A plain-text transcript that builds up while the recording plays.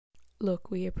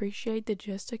Look, we appreciate the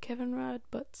gesture, Kevin Rudd,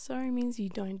 but sorry means you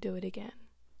don't do it again.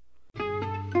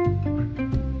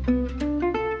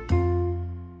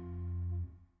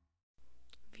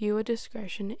 Viewer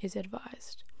discretion is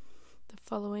advised. The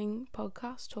following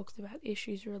podcast talks about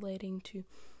issues relating to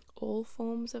all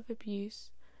forms of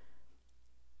abuse,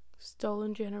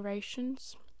 stolen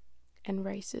generations, and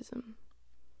racism.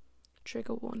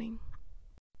 Trigger warning.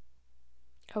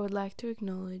 I would like to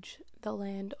acknowledge the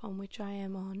land on which I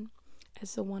am on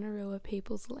as the Wanneroo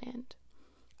people's land.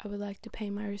 I would like to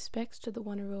pay my respects to the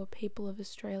Wanneroo people of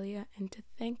Australia and to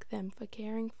thank them for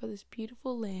caring for this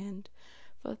beautiful land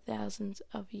for thousands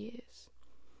of years.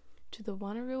 To the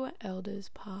Wanneroo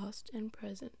elders past and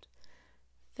present,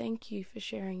 thank you for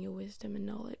sharing your wisdom and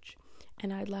knowledge,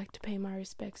 and I'd like to pay my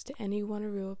respects to any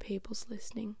Wanneroo peoples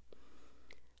listening.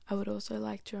 I would also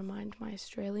like to remind my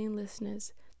Australian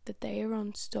listeners that they are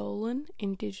on stolen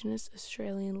Indigenous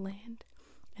Australian land,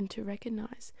 and to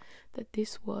recognise that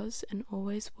this was and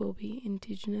always will be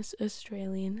Indigenous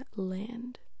Australian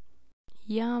land.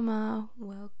 Yama,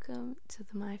 welcome to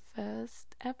my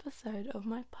first episode of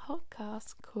my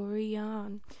podcast,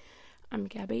 Korean. I'm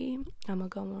Gabby, I'm a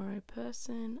Gomeroi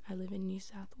person, I live in New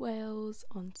South Wales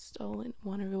on stolen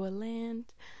Wanneroo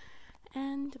land,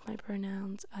 and my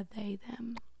pronouns are they,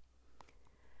 them.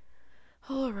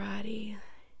 Alrighty,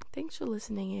 thanks for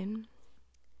listening in.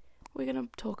 We're going to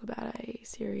talk about a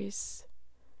serious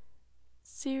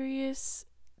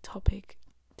topic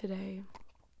today,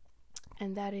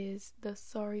 and that is the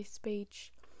sorry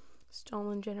speech,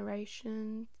 stolen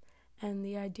generation, and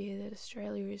the idea that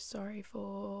Australia is sorry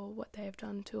for what they have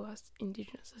done to us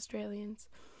Indigenous Australians.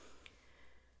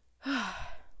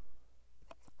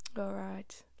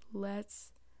 Alright,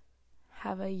 let's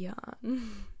have a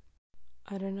yarn.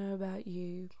 I don't know about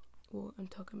you, well, I'm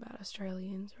talking about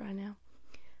Australians right now.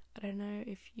 I don't know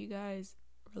if you guys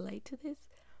relate to this,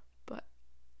 but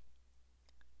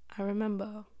I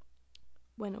remember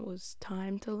when it was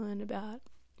time to learn about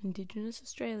Indigenous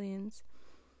Australians,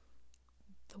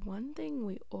 the one thing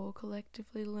we all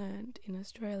collectively learned in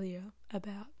Australia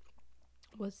about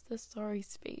was the sorry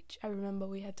speech. I remember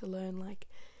we had to learn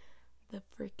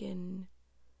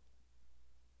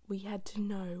we had to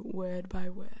know word by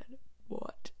word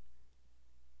what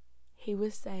he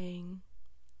was saying.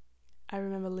 I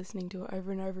remember listening to it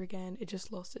over and over again. It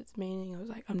just lost its meaning. I was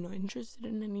like, I'm not interested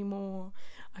in it anymore.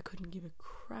 I couldn't give a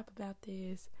crap about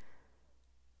this.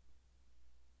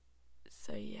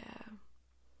 So yeah,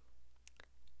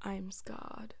 I'm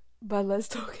scarred. But let's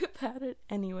talk about it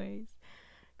anyways,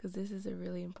 because this is a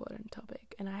really important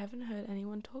topic and I haven't heard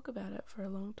anyone talk about it for a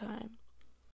long time.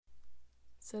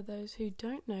 So those who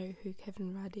don't know who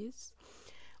Kevin Rudd is,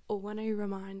 or want a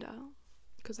reminder,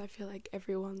 because I feel like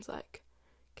everyone's like,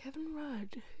 Kevin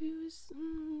Rudd,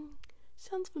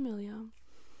 sounds familiar.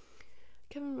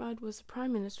 Kevin Rudd was the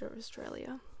Prime Minister of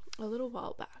Australia a little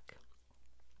while back.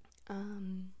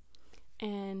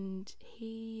 And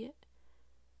he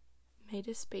made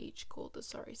a speech called the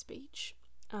Sorry Speech,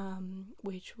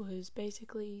 which was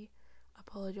basically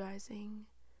apologising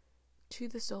to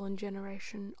the stolen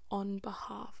generation on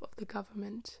behalf of the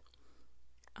government.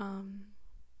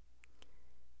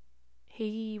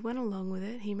 He went along with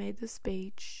it. He made the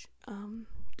speech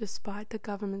despite the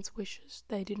government's wishes.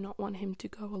 They did not want him to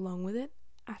go along with it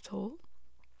at all.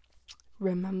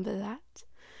 Remember that.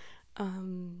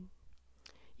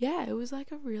 Yeah, it was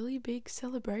like a really big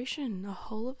celebration. The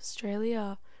whole of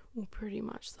Australia, well, pretty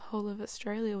much the whole of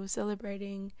Australia was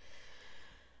celebrating.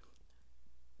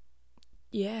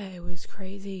 Yeah, it was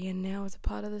crazy, and now it's a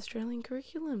part of the Australian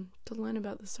curriculum to learn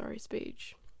about the sorry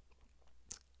speech.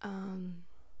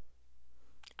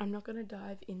 I'm not going to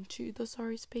dive into the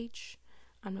sorry speech.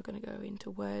 I'm not going to go into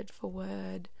word for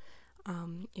word.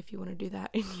 If you want to do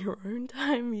that in your own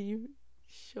time, you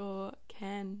sure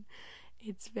can.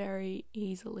 It's very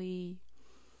easily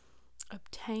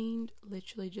obtained.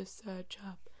 Literally just search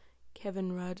up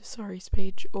Kevin Rudd sorry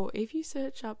speech, or if you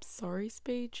search up sorry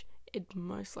speech, it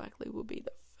most likely will be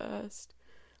the first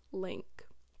link.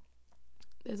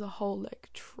 There's a whole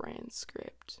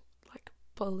transcript.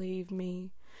 Believe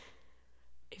me,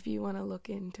 if you want to look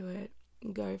into it,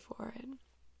 go for it.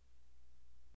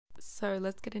 So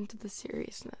let's get into the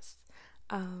seriousness.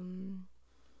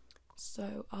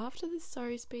 So after the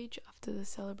sorry speech, after the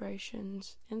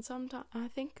celebrations, and sometimes I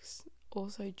think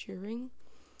also during,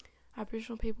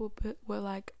 Aboriginal people were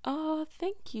like, "Oh,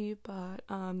 thank you, but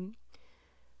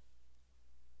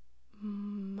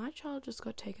my child just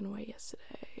got taken away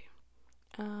yesterday.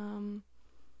 How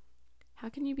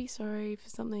can you be sorry for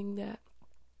something that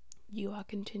you are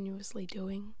continuously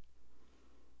doing?"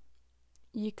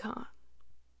 You can't.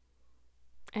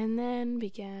 And then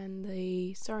began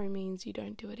the sorry means you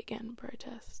don't do it again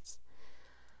protests.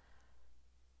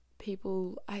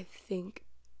 I think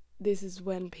this is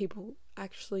when people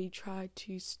actually try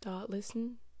to start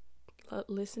listening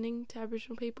to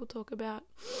Aboriginal people talk about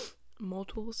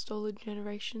multiple stolen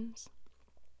generations.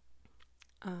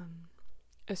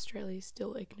 Australia's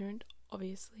still ignorant,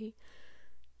 obviously,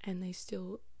 and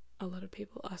a lot of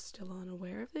people are still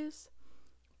unaware of this,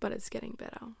 but it's getting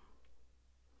better.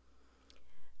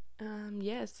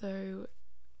 So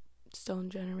stolen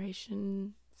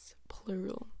generations,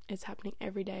 plural. It's happening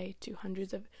every day to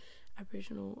hundreds of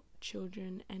Aboriginal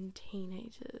children and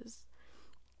teenagers.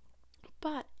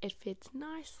 But it fits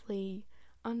nicely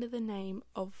under the name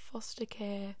of foster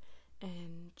care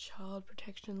and child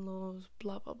protection laws,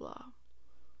 blah blah blah.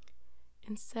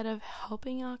 Instead of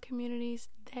helping our communities,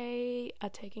 they are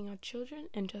taking our children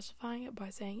and justifying it by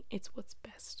saying it's what's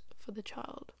best for the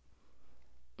child.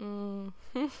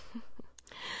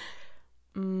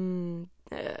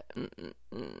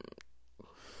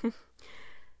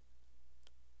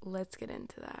 Let's get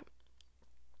into that.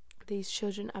 These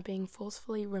children are being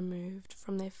forcefully removed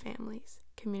from their families,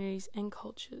 communities, and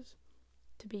cultures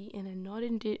to be in a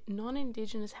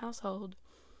non-Indigenous household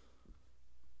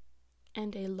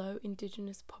and a low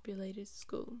Indigenous populated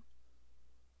school.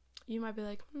 You might be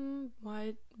like,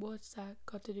 what's that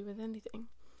got to do with anything?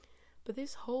 But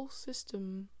this whole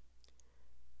system,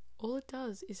 all it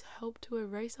does is help to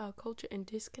erase our culture and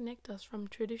disconnect us from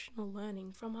traditional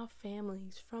learning, from our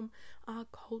families, from our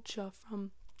culture,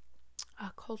 from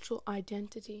our cultural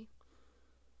identity.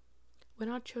 When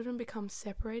our children become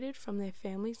separated from their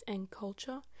families and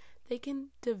culture, they can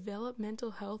develop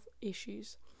mental health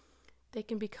issues. They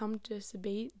can become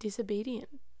disobedient.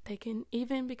 They can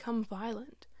even become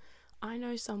violent. I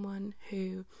know someone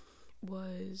who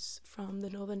was from the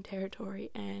Northern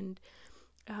Territory and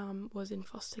was in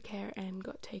foster care and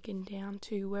got taken down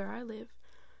to where I live.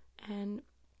 And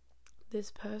this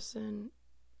person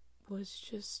was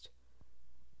just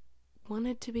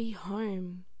wanted to be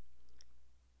home.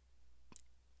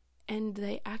 And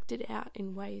they acted out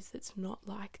in ways that's not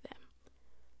like them.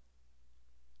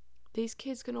 These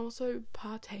kids can also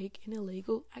partake in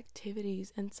illegal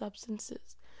activities and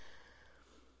substances.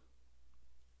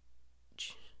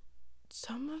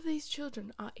 Some of these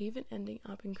children are even ending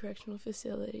up in correctional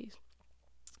facilities.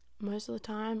 Most of the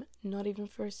time, not even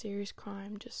for a serious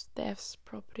crime, just thefts,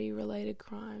 property-related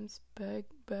crimes,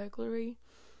 burglary.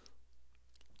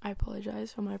 I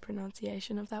apologize for my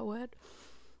pronunciation of that word.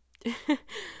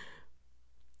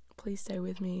 Please stay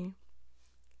with me.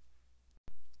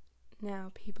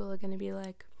 Now, people are going to be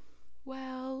like,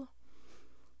 well,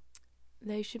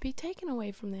 they should be taken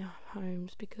away from their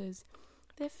homes because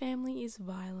their family is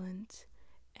violent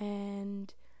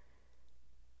and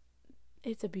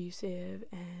it's abusive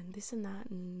and this and that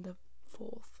and the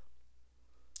fourth.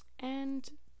 And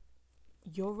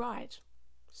you're right.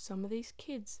 Some of these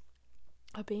kids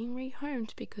are being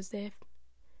rehomed because their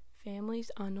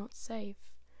families are not safe.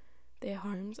 Their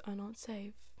homes are not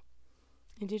safe.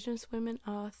 Indigenous women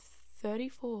are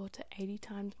 34 to 80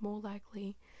 times more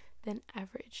likely than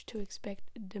average to experience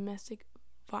domestic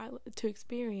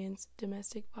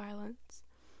violence.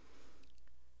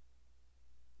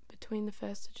 Between the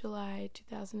 1st of July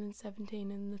 2017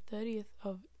 and the 30th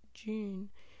of June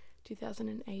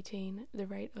 2018, the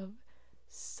rate of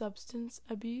substance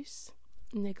abuse,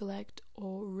 neglect,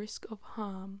 or risk of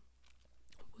harm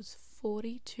was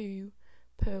 42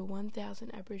 per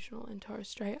 1,000 Aboriginal and Torres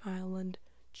Strait Island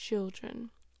children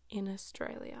in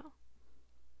Australia.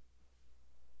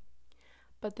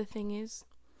 But the thing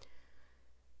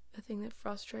that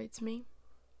frustrates me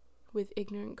with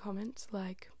ignorant comments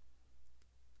like,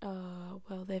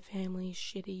 well, their family's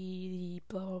shitty,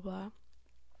 blah, blah, blah,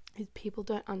 is people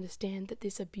don't understand that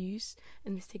this abuse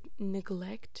and this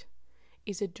neglect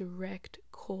is a direct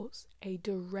cause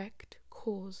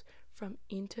from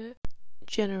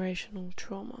intergenerational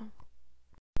trauma.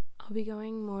 I'll be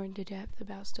going more into depth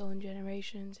about stolen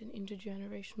generations and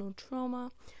intergenerational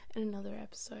trauma in another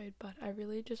episode, but I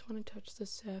really just want to touch the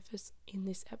surface in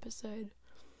this episode.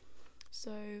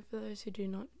 So for those who do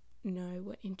not know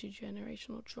what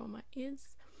intergenerational trauma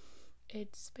is,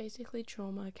 it's basically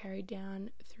trauma carried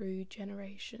down through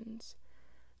generations.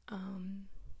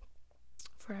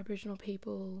 For Aboriginal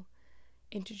people,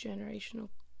 intergenerational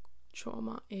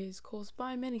trauma is caused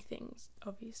by many things,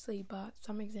 obviously, but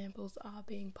some examples are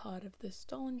being part of the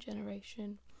stolen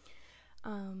generation,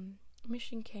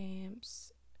 mission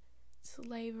camps,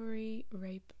 slavery,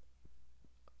 rape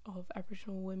of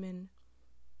Aboriginal women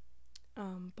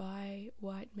by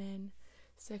white men,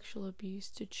 sexual abuse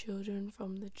to children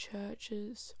from the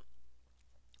churches,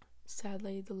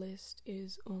 sadly the list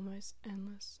is almost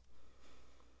endless.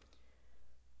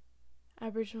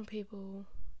 Aboriginal people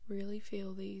really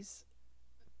feel these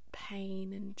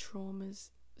pain and traumas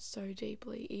so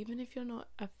deeply. Even if you're not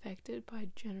affected by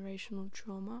generational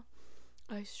trauma,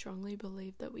 I strongly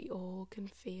believe that we all can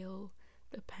feel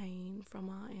the pain from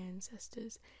our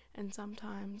ancestors, and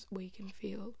sometimes we can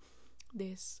feel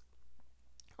this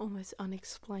almost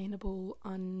unexplainable,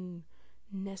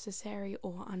 unnecessary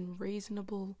or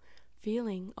unreasonable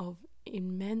feeling of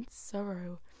immense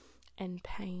sorrow and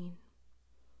pain.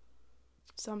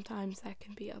 Sometimes that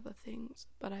can be other things,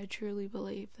 but I truly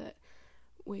believe that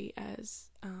we as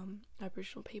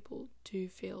Aboriginal people do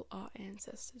feel our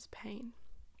ancestors' pain.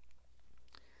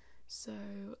 So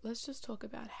let's just talk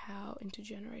about how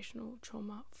intergenerational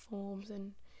trauma forms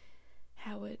and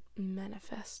how it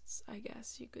manifests, I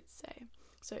guess you could say.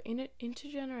 So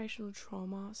intergenerational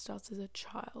trauma starts as a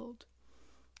child.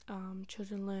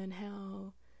 Children learn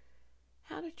how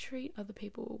to treat other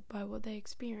people by what they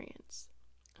experience.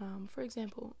 For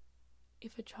example,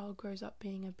 if a child grows up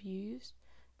being abused,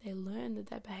 they learn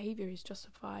that behavior is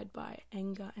justified by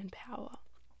anger and power,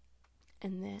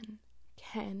 and then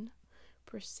can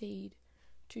proceed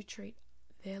to treat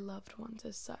their loved ones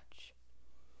as such.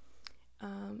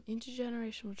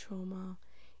 Intergenerational trauma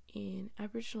in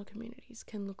Aboriginal communities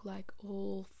can look like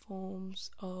all forms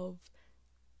of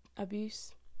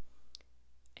abuse.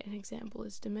 An example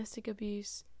is domestic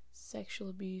abuse, sexual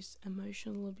abuse,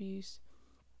 emotional abuse,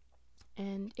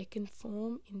 and it can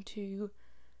form into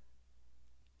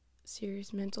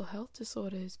serious mental health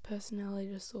disorders,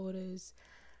 personality disorders,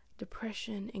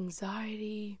 depression,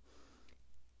 anxiety,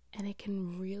 and it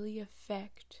can really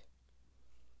affect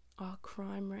our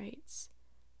crime rates,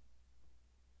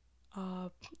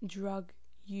 our drug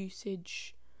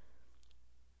usage,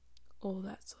 all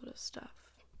that sort of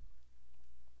stuff.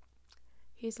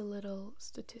 Here's a little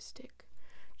statistic.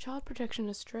 Child Protection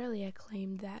Australia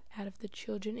claimed that out of the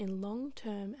children in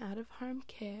long-term out-of-home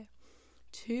care,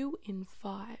 2 in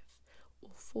 5, or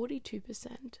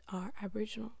 42%, are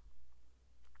Aboriginal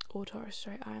or Torres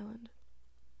Strait Island.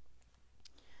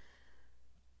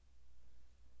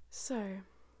 So,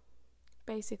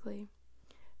 basically,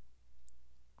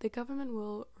 the government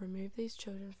will remove these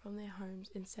children from their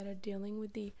homes instead of dealing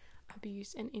with the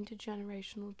abuse and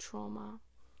intergenerational trauma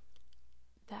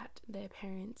that their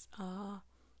parents are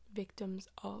victims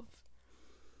of.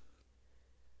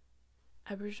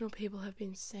 Aboriginal people have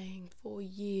been saying for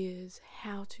years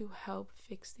how to help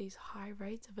fix these high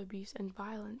rates of abuse and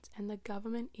violence, and the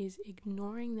government is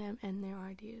ignoring them and their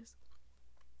ideas.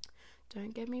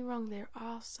 Don't get me wrong, there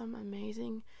are some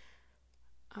amazing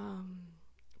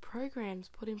programs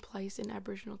put in place in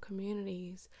Aboriginal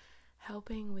communities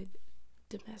helping with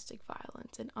domestic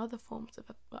violence and other forms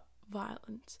of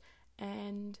violence,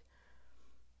 and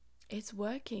it's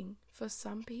working for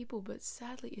some people, but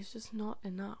sadly it's just not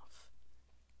enough.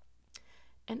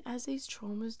 And as these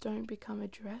traumas don't become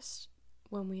addressed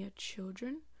when we are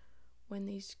children, when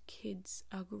these kids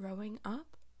are growing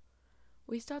up,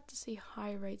 we start to see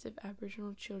high rates of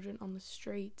Aboriginal children on the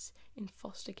streets, in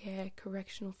foster care,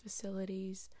 correctional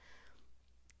facilities,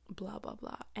 blah blah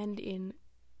blah, and in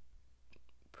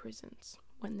prisons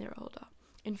when they're older.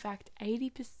 In fact,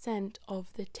 80%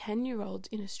 of the 10-year-olds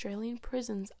in Australian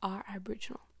prisons are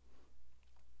Aboriginal.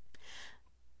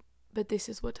 But this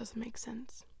is what doesn't make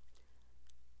sense.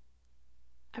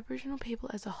 Aboriginal people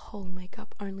as a whole make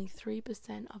up only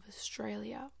 3% of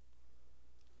Australia.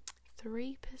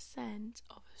 3%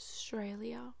 of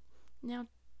Australia. Now,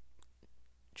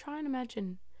 try and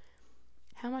imagine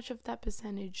how much of that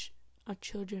percentage are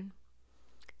children.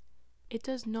 It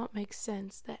does not make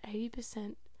sense that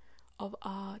 80% of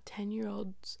our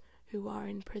 10-year-olds who are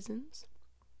in prisons,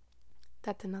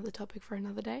 that's another topic for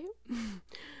another day,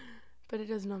 but it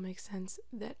does not make sense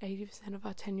that 80% of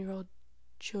our 10-year-old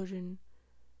children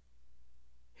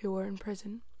who are in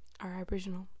prison are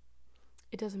Aboriginal.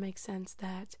 It doesn't make sense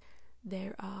that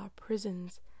there are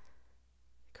prisons,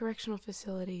 correctional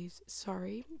facilities,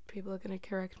 people are going to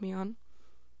correct me on,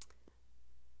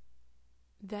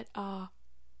 that are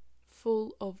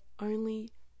full of only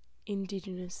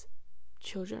Indigenous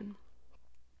children.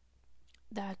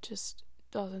 That just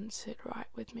doesn't sit right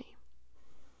with me.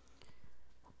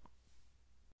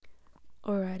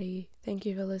 Alrighty, thank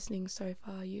you for listening so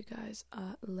far. You guys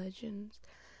are legends.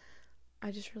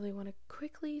 I just really want to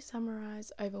quickly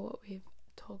summarize over what we've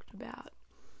talked about.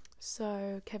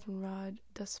 So, Kevin Rudd,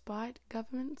 despite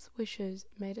government's wishes,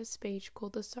 made a speech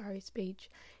called the Sorry Speech,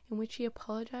 in which he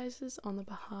apologises on the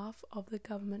behalf of the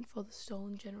government for the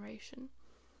stolen generation.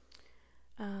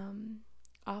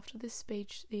 After this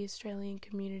speech, the Australian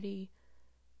community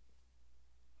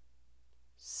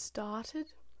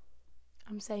started,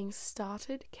 I'm saying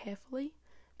started carefully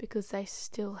because they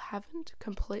still haven't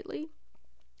completely,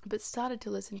 but started to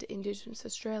listen to Indigenous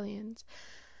Australians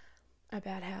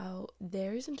about how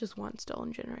there isn't just one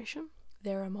stolen generation,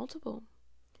 there are multiple.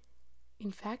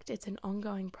 In fact, it's an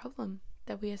ongoing problem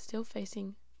that we are still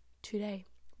facing today,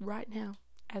 right now,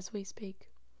 as we speak.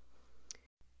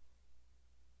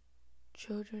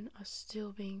 Children are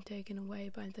still being taken away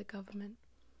by the government.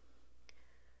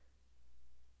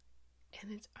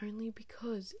 And it's only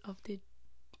because of the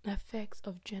effects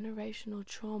of generational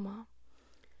trauma,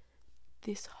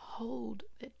 this hold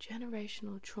that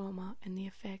generational trauma and the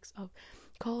effects of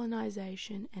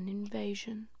colonization and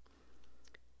invasion,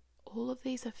 all of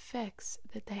these effects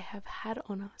that they have had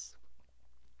on us,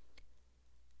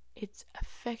 it's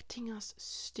affecting us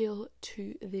still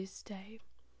to this day.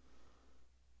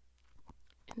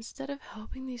 Instead of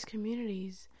helping these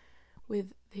communities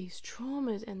with these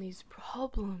traumas and these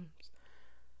problems,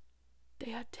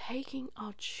 they are taking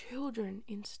our children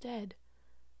instead.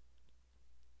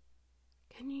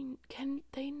 Can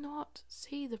they not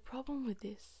see the problem with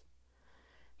this?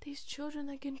 These children,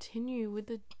 they continue with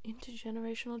the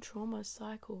intergenerational trauma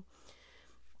cycle.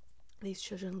 These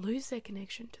children lose their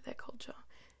connection to their culture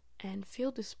and feel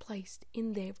displaced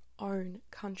in their own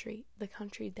country, the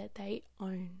country that they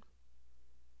own.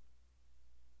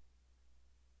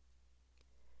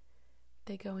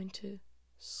 They go into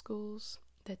schools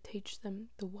that teach them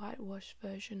the whitewashed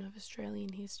version of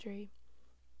Australian history.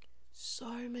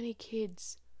 So many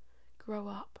kids grow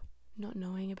up not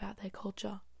knowing about their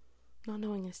culture, not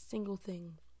knowing a single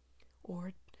thing,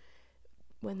 or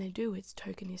when they do, it's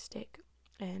tokenistic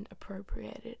and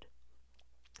appropriated,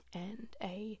 and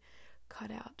a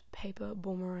cut-out paper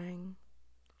boomerang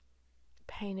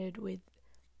painted with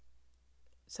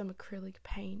some acrylic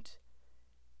paint.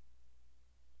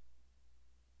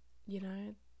 You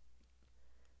know,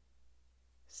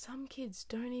 some kids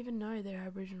don't even know they're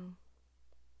Aboriginal.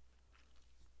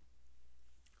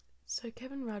 So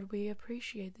Kevin Rudd, we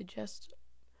appreciate the gesture,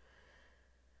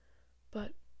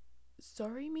 but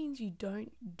sorry means you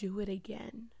don't do it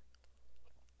again.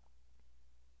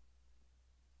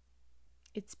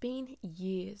 It's been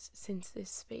years since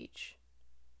this speech,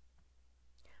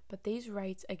 but these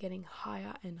rates are getting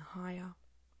higher and higher.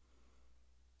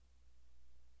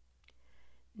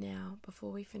 Now,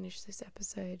 before we finish this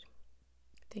episode,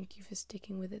 thank you for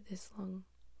sticking with it this long,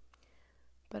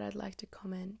 but I'd like to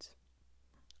comment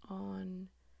on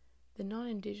the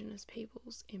non-Indigenous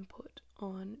people's input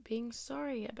on being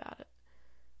sorry about it.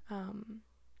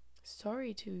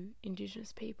 Sorry to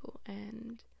Indigenous people,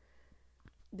 and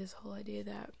this whole idea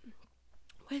that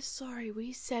we're sorry,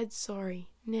 we said sorry,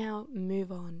 now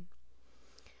move on.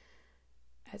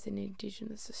 As an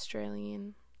Indigenous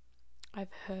Australian,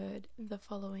 I've heard the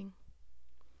following: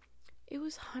 it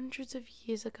was hundreds of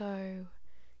years ago,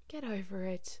 get over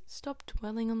it, stop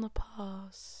dwelling on the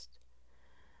past.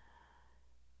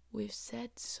 We've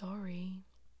said sorry.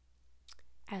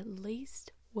 At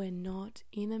least we're not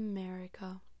in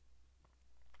America.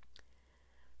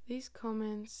 These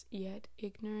comments, yet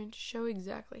ignorant, show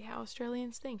exactly how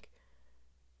Australians think.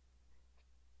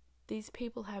 These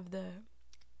people have the,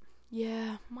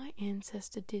 yeah, my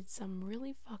ancestor did some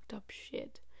really fucked up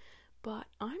shit, but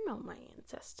I'm not my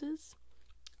ancestors.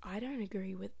 I don't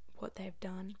agree with what they've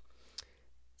done.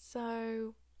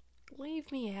 So,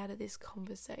 leave me out of this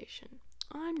conversation.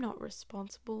 I'm not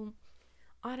responsible.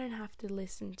 I don't have to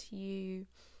listen to you.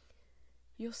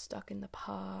 You're stuck in the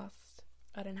past.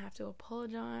 I don't have to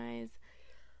apologise.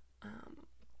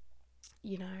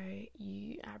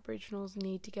 You Aboriginals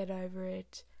need to get over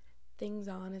it. Things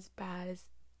aren't as bad as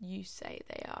you say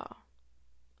they are.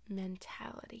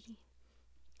 Mentality.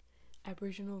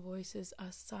 Aboriginal voices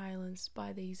are silenced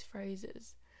by these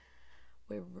phrases.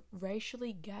 We're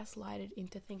racially gaslighted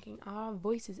into thinking our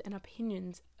voices and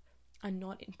opinions are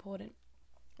not important,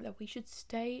 that we should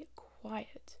stay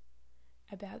quiet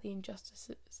about the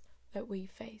injustices that we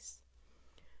face.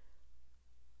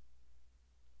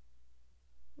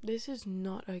 This is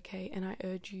not okay, and I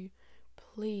urge you,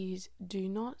 please do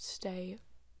not stay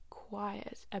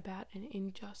quiet about an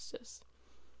injustice.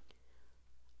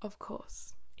 Of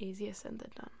course, easier said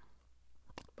than done,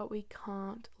 but we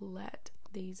can't let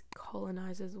these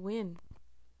colonizers win.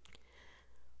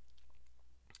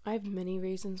 I have many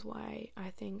reasons why I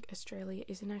think Australia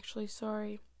isn't actually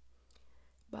sorry,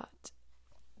 but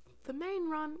the main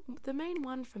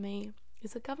one for me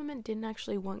is the government didn't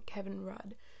actually want Kevin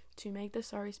Rudd to make the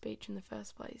sorry speech in the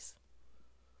first place.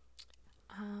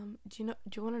 Do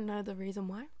you want to know the reason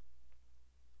why?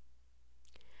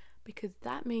 Because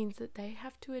that means that they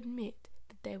have to admit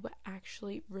that they were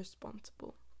actually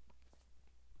responsible.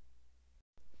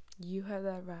 You heard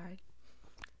that right.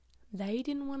 They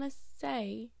didn't want to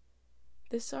say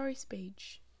the sorry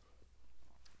speech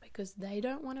because they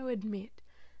don't want to admit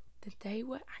that they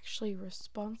were actually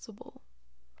responsible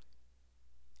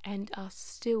and are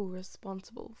still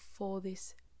responsible for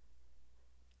this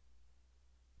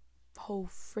whole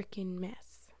freaking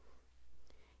mess.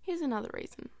 Here's another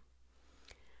reason.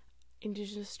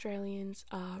 Indigenous Australians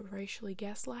are racially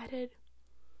gaslighted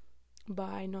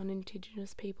by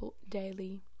non-Indigenous people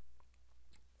daily.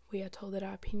 We are told that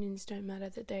our opinions don't matter,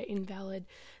 that they're invalid,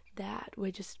 that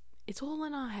it's all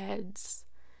in our heads.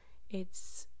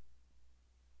 It's,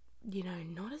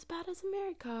 not as bad as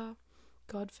America.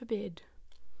 God forbid.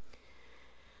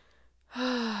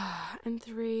 And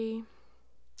 3,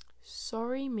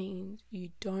 sorry means you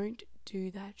don't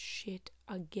do that shit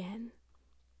again.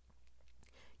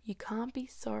 You can't be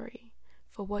sorry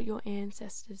for what your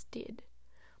ancestors did,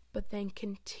 but then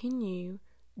continue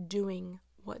doing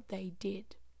what they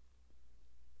did.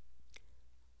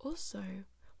 Also,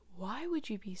 why would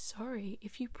you be sorry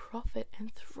if you profit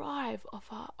and thrive off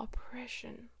our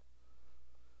oppression?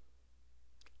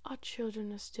 Our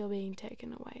children are still being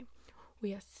taken away.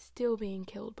 We are still being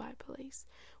killed by police.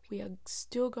 We are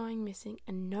still going missing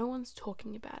and no one's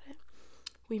talking about it.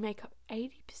 We make up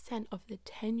 80% of the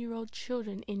 10-year-old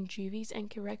children in juvies and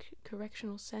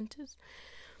correctional centres.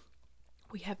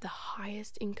 We have the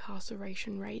highest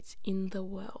incarceration rates in the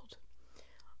world.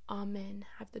 Our men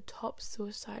have the top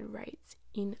suicide rates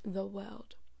in the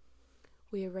world.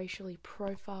 We are racially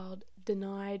profiled,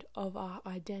 denied of our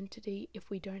identity if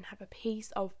we don't have a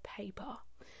piece of paper,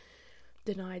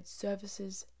 denied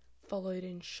services, followed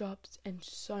in shops, and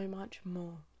so much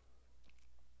more.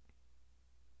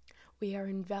 We are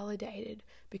invalidated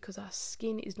because our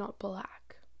skin is not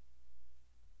black.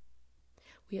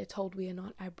 We are told we are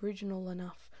not Aboriginal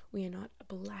enough, we are not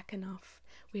black enough.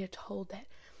 We are told that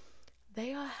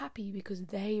they are happy because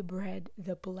they bred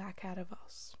the black out of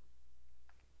us.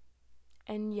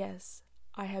 And yes,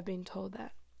 I have been told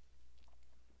that.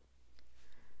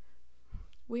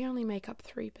 We only make up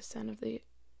 3% of the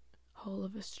whole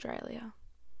of Australia.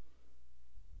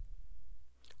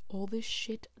 All this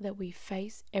shit that we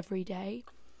face every day,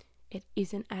 it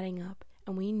isn't adding up,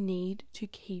 and we need to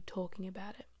keep talking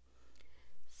about it.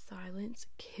 Silence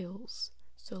kills,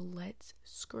 so let's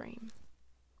scream.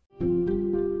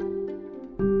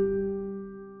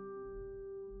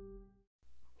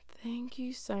 Thank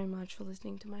you so much for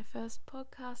listening to my first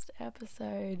podcast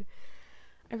episode.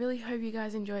 I really hope you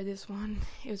guys enjoyed this one.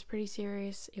 It was pretty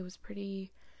serious. It was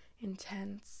pretty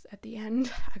intense at the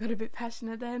end. I got a bit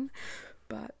passionate then,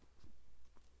 but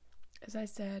as I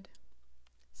said,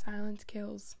 silence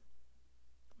kills.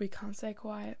 We can't stay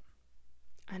quiet.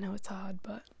 I know it's hard,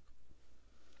 but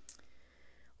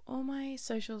all my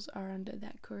socials are under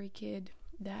that Koori Kid,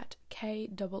 that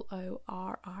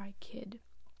KOORI Kid.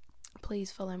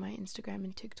 Please follow my Instagram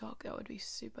and TikTok. That would be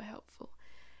super helpful.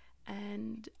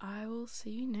 And I will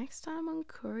see you next time on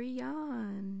Koori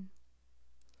Yarn.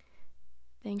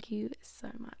 Thank you so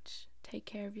much. Take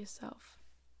care of yourself.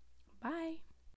 Bye.